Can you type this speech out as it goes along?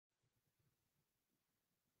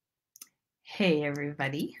Hey,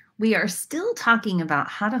 everybody. We are still talking about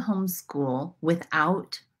how to homeschool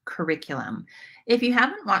without curriculum. If you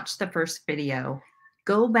haven't watched the first video,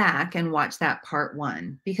 go back and watch that part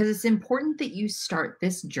one because it's important that you start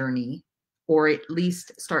this journey or at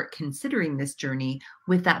least start considering this journey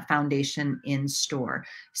with that foundation in store.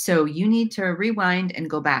 So you need to rewind and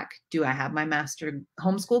go back. Do I have my master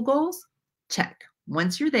homeschool goals? Check.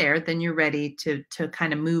 Once you're there, then you're ready to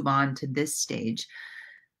kind of move on to this stage.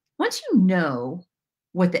 Once you know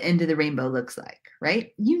what the end of the rainbow looks like,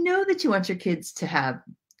 right? You know that you want your kids to have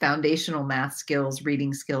foundational math skills,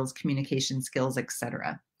 reading skills, communication skills,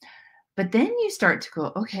 etc. But then you start to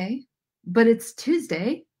go, okay, but it's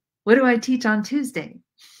Tuesday. What do I teach on Tuesday?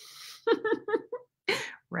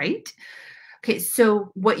 Right? Okay,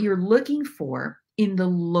 so what you're looking for in the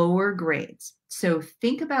lower grades. So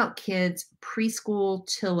think about kids preschool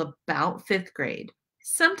till about 5th grade,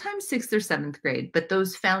 sometimes 6th or 7th grade, but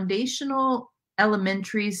those foundational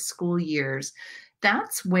elementary school years,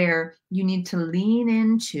 that's where you need to lean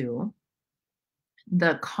into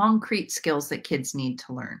the concrete skills that kids need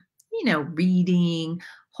to learn. Reading,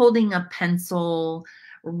 holding a pencil,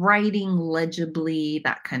 writing legibly,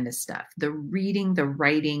 that kind of stuff. The reading, the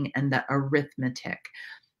writing, and the arithmetic.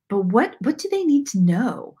 But what do they need to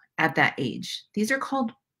know at that age? These are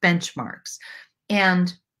called benchmarks.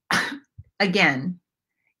 And again,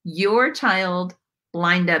 your child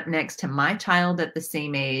lined up next to my child at the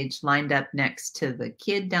same age, lined up next to the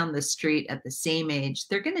kid down the street at the same age,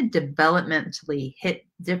 they're going to developmentally hit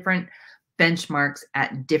different benchmarks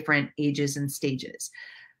at different ages and stages.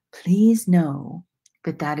 Please know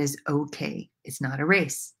that that is okay. It's not a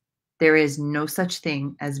race. There is no such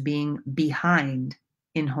thing as being behind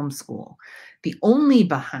in homeschool. The only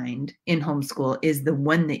behind in homeschool is the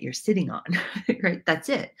one that you're sitting on, right? That's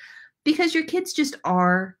it. Because your kids just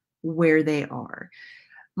are where they are.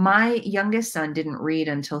 My youngest son didn't read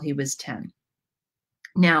until he was 10.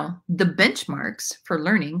 Now, the benchmarks for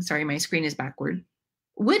learning, sorry, my screen is backward,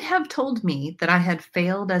 would have told me that I had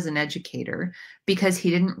failed as an educator because he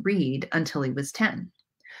didn't read until he was 10.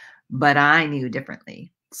 But I knew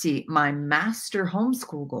differently. See, my master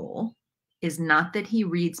homeschool goal is not that he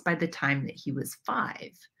reads by the time that he was 5,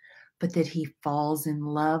 but that he falls in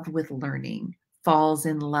love with learning, falls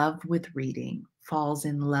in love with reading, falls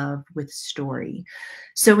in love with story.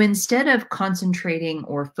 So instead of concentrating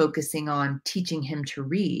or focusing on teaching him to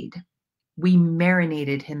read, we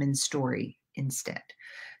marinated him in story instead.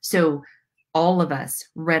 So all of us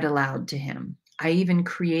read aloud to him. I even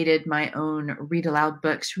created my own read aloud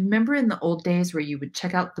books. Remember in the old days where you would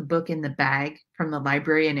check out the book in the bag from the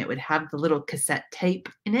library and it would have the little cassette tape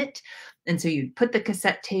in it? And so you'd put the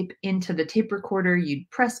cassette tape into the tape recorder, you'd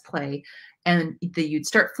press play, and you'd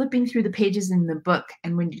start flipping through the pages in the book.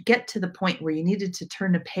 And when you get to the point where you needed to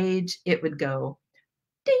turn a page, it would go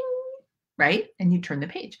ding, right? And you turn the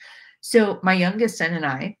page. So my youngest son and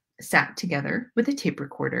I sat together with a tape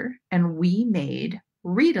recorder and we made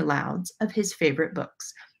read alouds of his favorite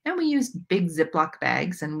books. And we used big Ziploc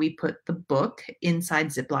bags and we put the book inside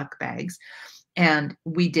Ziploc bags. And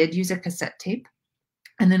we did use a cassette tape.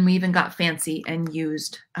 And then we even got fancy and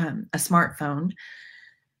used a smartphone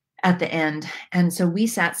at the end. And so we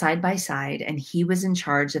sat side by side and he was in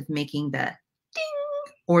charge of making the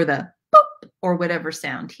ding or the boop or whatever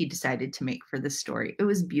sound he decided to make for the story. It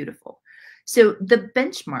was beautiful. So the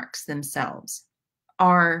benchmarks themselves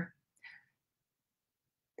are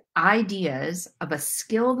ideas of a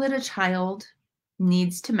skill that a child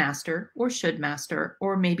needs to master or should master,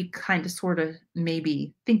 or maybe kind of sort of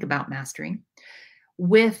maybe think about mastering,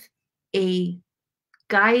 with a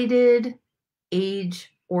guided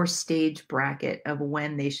age or stage bracket of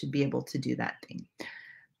when they should be able to do that thing.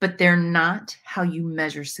 But they're not how you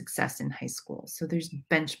measure success in high school. So there's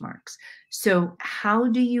benchmarks. So how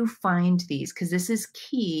do you find these? Because this is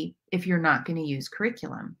key if you're not going to use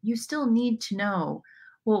curriculum. You still need to know,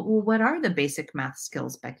 well, what are the basic math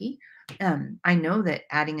skills, Bekki? I know that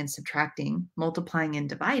adding and subtracting, multiplying and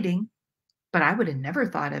dividing, but I would have never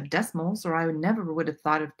thought of decimals, or I would have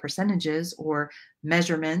thought of percentages or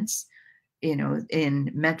measurements,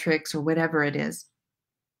 in metrics or whatever it is.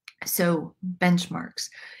 So benchmarks,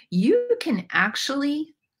 you can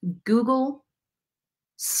actually Google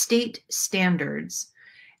state standards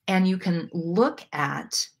and you can look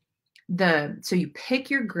at so you pick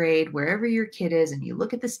your grade wherever your kid is and you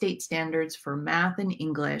look at the state standards for math and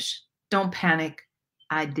English. Don't panic.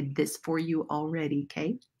 I did this for you already,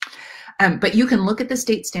 okay? But you can look at the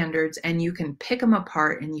state standards and you can pick them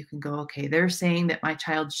apart and you can go, okay, they're saying that my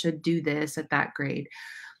child should do this at that grade.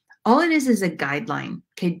 All it is a guideline.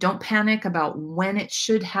 Okay, don't panic about when it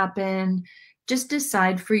should happen. Just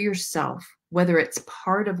decide for yourself whether it's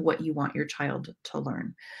part of what you want your child to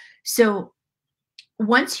learn. So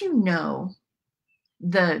once you know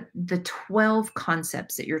the 12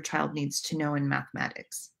 concepts that your child needs to know in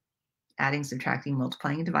mathematics, adding, subtracting,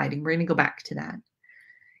 multiplying, and dividing, we're going to go back to that.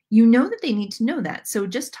 You know that they need to know that. So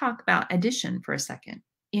just talk about addition for a second.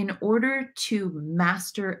 In order to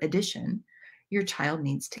master addition, your child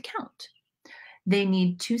needs to count. They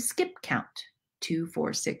need to skip count 2,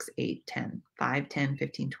 4, 6, 8, 10, 5, 10,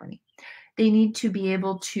 15, 20. They need to be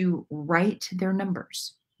able to write their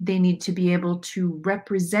numbers. They need to be able to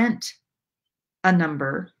represent a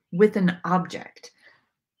number with an object.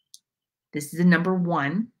 This is a number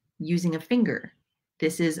 1 using a finger.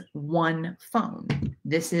 This is 1 phone.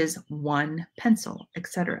 This is 1 pencil,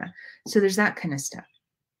 etc. So there's that kind of stuff.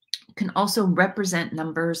 You can also represent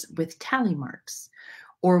numbers with tally marks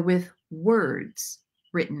or with words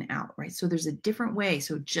written out, right? So there's a different way.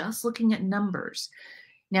 So just looking at numbers.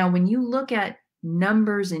 Now, when you look at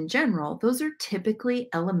numbers in general, those are typically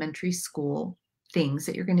elementary school things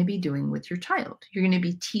that you're going to be doing with your child. You're going to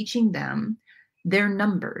be teaching them their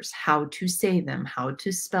numbers, how to say them, how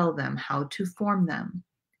to spell them, how to form them.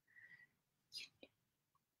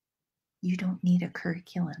 You don't need a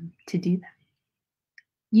curriculum to do that.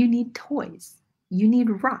 You need toys. You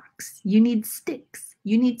need rocks. You need sticks.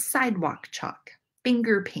 You need sidewalk chalk,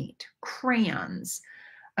 finger paint, crayons,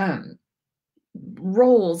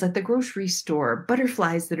 rolls at the grocery store,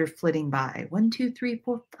 butterflies that are flitting by. 1, 2, 3,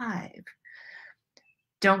 4, 5.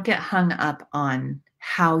 Don't get hung up on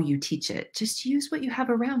how you teach it. Just use what you have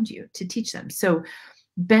around you to teach them. So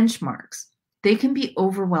benchmarks, they can be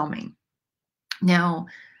overwhelming. Now,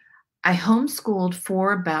 I homeschooled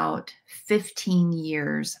for about 15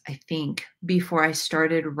 years, I think, before I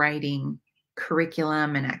started writing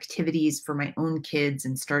curriculum and activities for my own kids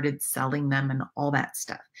and started selling them and all that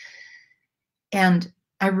stuff. And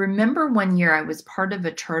I remember one year I was part of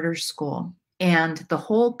a charter school and the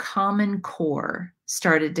whole Common Core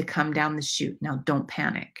started to come down the chute. Now, don't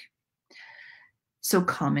panic. So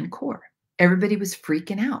Common Core, everybody was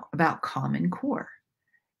freaking out about Common Core.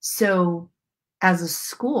 So as a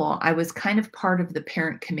school, I was kind of part of the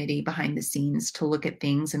parent committee behind the scenes to look at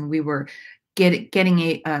things, and we were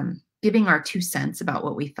giving our 2 cents about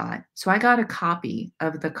what we thought. So I got a copy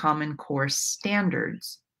of the Common Core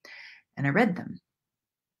standards, and I read them.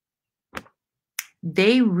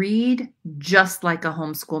 They read just like a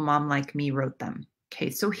homeschool mom like me wrote them. Okay,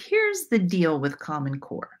 so here's the deal with Common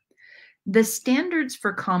Core. The standards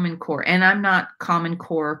for Common Core, and I'm not Common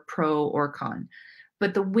Core pro or con,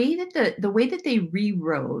 but the way that they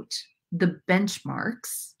rewrote the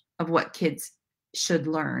benchmarks of what kids should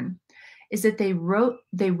learn is that they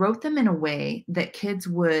wrote them in a way that kids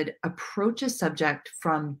would approach a subject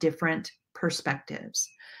from different perspectives.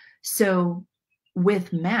 So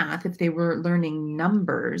with math, if they were learning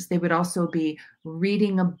numbers, they would also be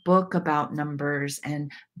reading a book about numbers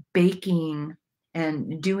and baking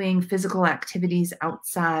and doing physical activities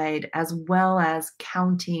outside, as well as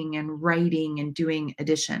counting and writing and doing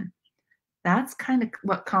addition. That's kind of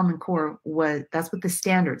what Common Core was. That's what the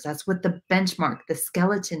standards, that's what the benchmark, the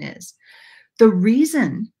skeleton is. The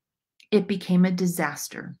reason it became a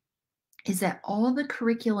disaster is that all the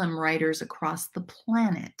curriculum writers across the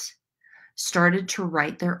planet started to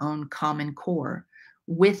write their own Common Core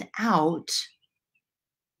without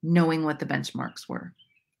knowing what the benchmarks were.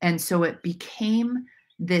 And so it became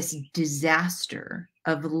this disaster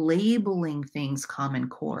of labeling things Common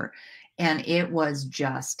Core. And it was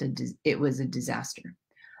just a disaster.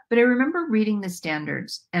 But I remember reading the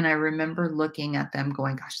standards and I remember looking at them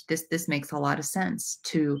going, gosh, this makes a lot of sense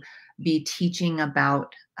to be teaching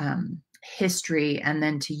about history and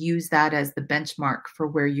then to use that as the benchmark for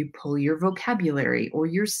where you pull your vocabulary or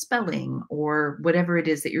your spelling or whatever it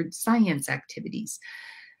is that your science activities.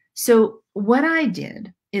 So what I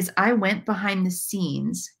did is I went behind the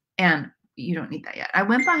scenes, and you don't need that yet. I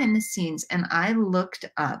went behind the scenes and I looked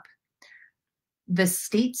up the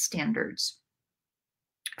state standards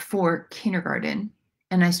for kindergarten,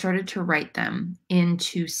 and I started to write them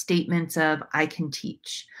into statements of I can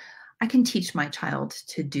teach. I can teach my child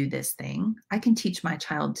to do this thing. I can teach my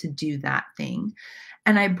child to do that thing.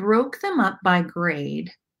 And I broke them up by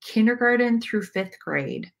grade, kindergarten through 5th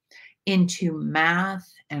grade, into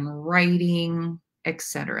math and writing,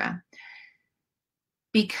 etc.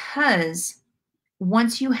 Because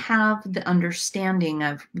once you have the understanding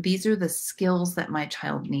of these are the skills that my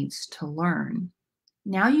child needs to learn,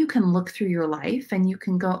 now you can look through your life and you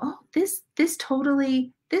can go, oh, this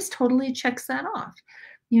totally checks that off.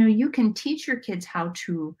 You know, you can teach your kids how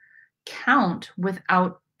to count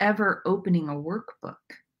without ever opening a workbook,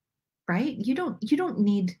 right? You don't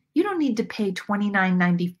need to pay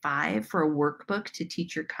 $29.95 for a workbook to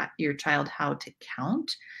teach your child how to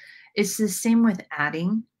count. It's the same with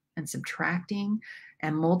adding and subtracting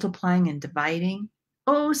and multiplying and dividing.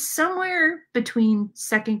 Oh, somewhere between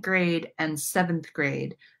second grade and seventh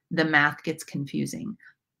grade, the math gets confusing.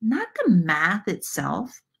 Not the math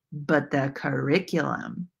itself, but the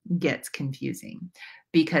curriculum gets confusing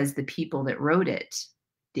because the people that wrote it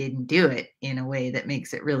didn't do it in a way that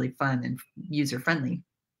makes it really fun and user friendly.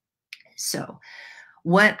 So,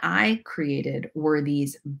 what I created were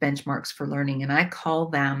these benchmarks for learning, and I call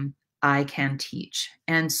them I Can Teach.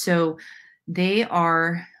 And so they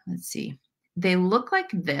are, let's see, they look like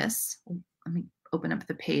this. Let me open up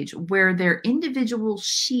the page where they're individual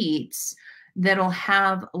sheets that'll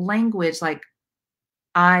have language like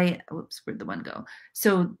whoops, where'd the one go?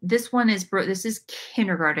 So this one is, this is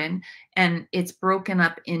kindergarten, and it's broken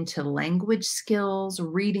up into language skills,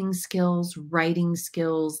 reading skills, writing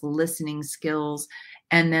skills, listening skills,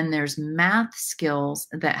 and then there's math skills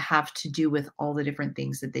that have to do with all the different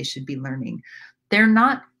things that they should be learning. They're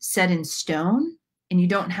not set in stone, and you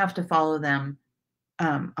don't have to follow them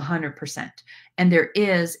 100%. And there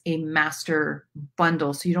is a master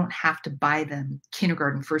bundle, so you don't have to buy them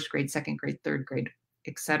kindergarten, first grade, second grade, third grade,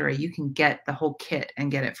 etc. You can get the whole kit and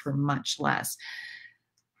get it for much less.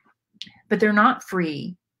 But they're not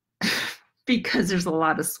free because there's a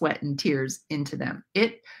lot of sweat and tears into them.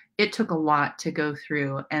 It took a lot to go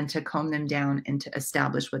through and to comb them down and to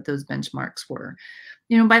establish what those benchmarks were.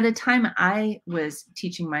 You know, by the time I was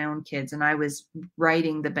teaching my own kids and I was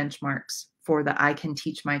writing the benchmarks for the I Can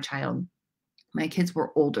Teach my child, my kids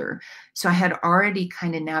were older. So I had already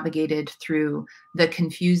kind of navigated through the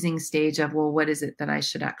confusing stage of, well, what is it that I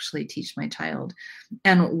should actually teach my child?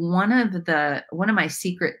 And one of my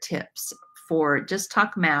secret tips for just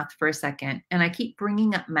talk math for a second, and I keep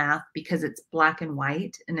bringing up math because it's black and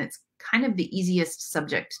white and it's kind of the easiest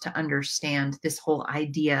subject to understand this whole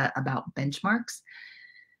idea about benchmarks.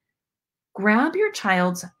 Grab your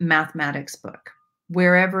child's mathematics book,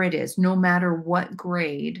 wherever it is, no matter what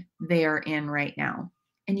grade they are in right now.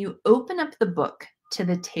 And you open up the book to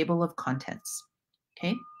the table of contents,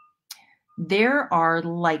 okay? There are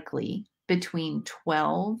likely between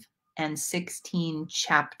 12 and 16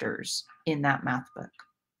 chapters in that math book.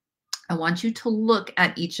 I want you to look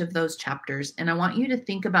at each of those chapters, and I want you to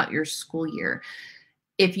think about your school year.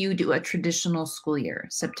 If you do a traditional school year,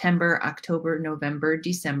 September, October, November,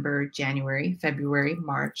 December, January, February,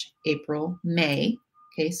 March, April, May,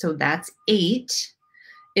 okay, so that's 8.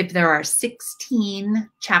 If there are 16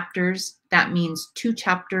 chapters, that means 2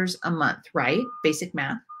 chapters a month, right? Basic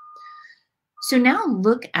math. So now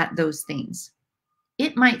look at those things.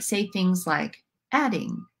 It might say things like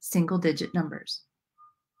adding single-digit numbers.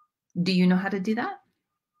 Do you know how to do that?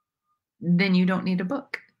 Then you don't need a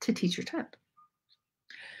book to teach your child.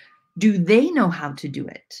 Do they know how to do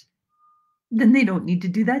it? Then they don't need to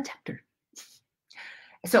do that chapter.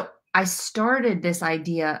 So I started this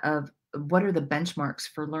idea of what are the benchmarks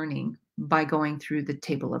for learning by going through the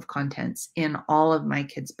table of contents in all of my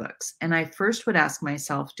kids' books. And I first would ask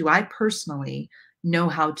myself, do I personally know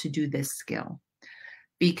how to do this skill?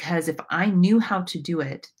 Because if I knew how to do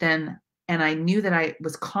it, then, and I knew that I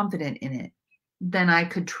was confident in it, then I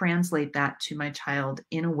could translate that to my child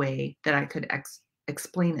in a way that I could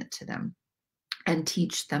explain it to them and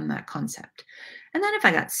teach them that concept. And then if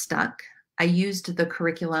I got stuck, I used the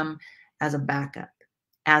curriculum as a backup,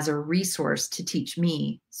 as a resource to teach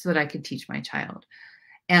me so that I could teach my child.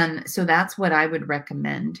 And so that's what I would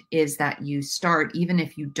recommend, is that you start, even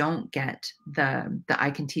if you don't get the I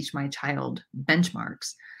Can Teach my child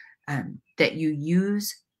benchmarks, that you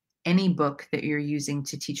use any book that you're using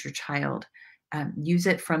to teach your child. Use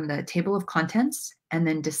it from the table of contents and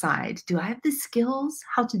then decide, do I have the skills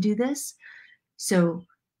how to do this? So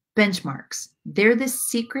benchmarks, they're the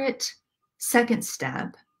secret second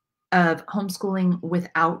step of homeschooling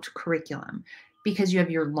without curriculum, because you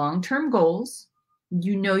have your long-term goals.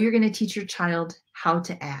 You know you're going to teach your child how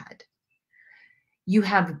to add. You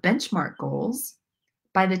have benchmark goals.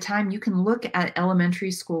 By the time you can look at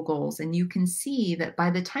elementary school goals and you can see that by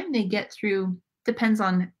the time they get through, depends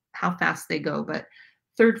on how fast they go, but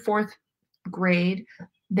 3rd, 4th grade,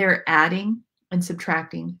 they're adding and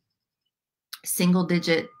subtracting single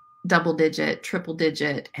digit, double digit, triple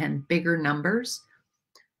digit, and bigger numbers.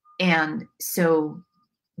 And so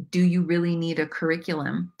do you really need a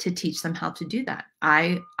curriculum to teach them how to do that?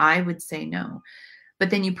 I would say no. But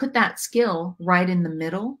then you put that skill right in the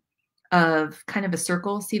middle of kind of a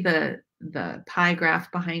circle. See the the pie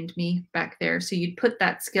graph behind me back there. So you'd put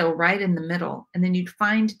that skill right in the middle, and then you'd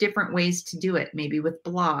find different ways to do it, maybe with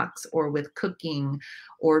blocks or with cooking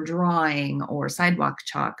or drawing or sidewalk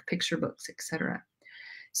chalk, picture books, etc.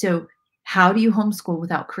 So how do you homeschool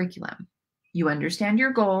without curriculum? You understand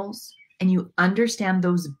your goals and you understand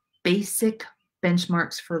those basic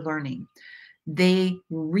benchmarks for learning. They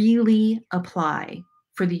really apply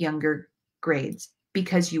for the younger grades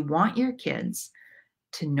because you want your kids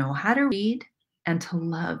to know how to read and to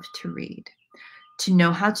love to read, to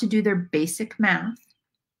know how to do their basic math,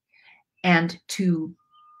 and to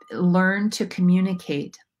learn to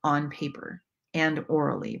communicate on paper and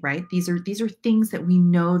orally, right? These are things that we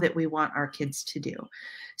know that we want our kids to do.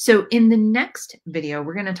 So in the next video,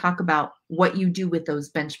 we're going to talk about what you do with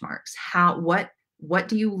those benchmarks. What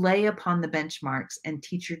do you lay upon the benchmarks and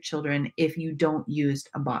teach your children if you don't use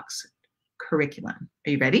a box curriculum?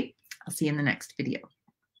 Are you ready? I'll see you in the next video.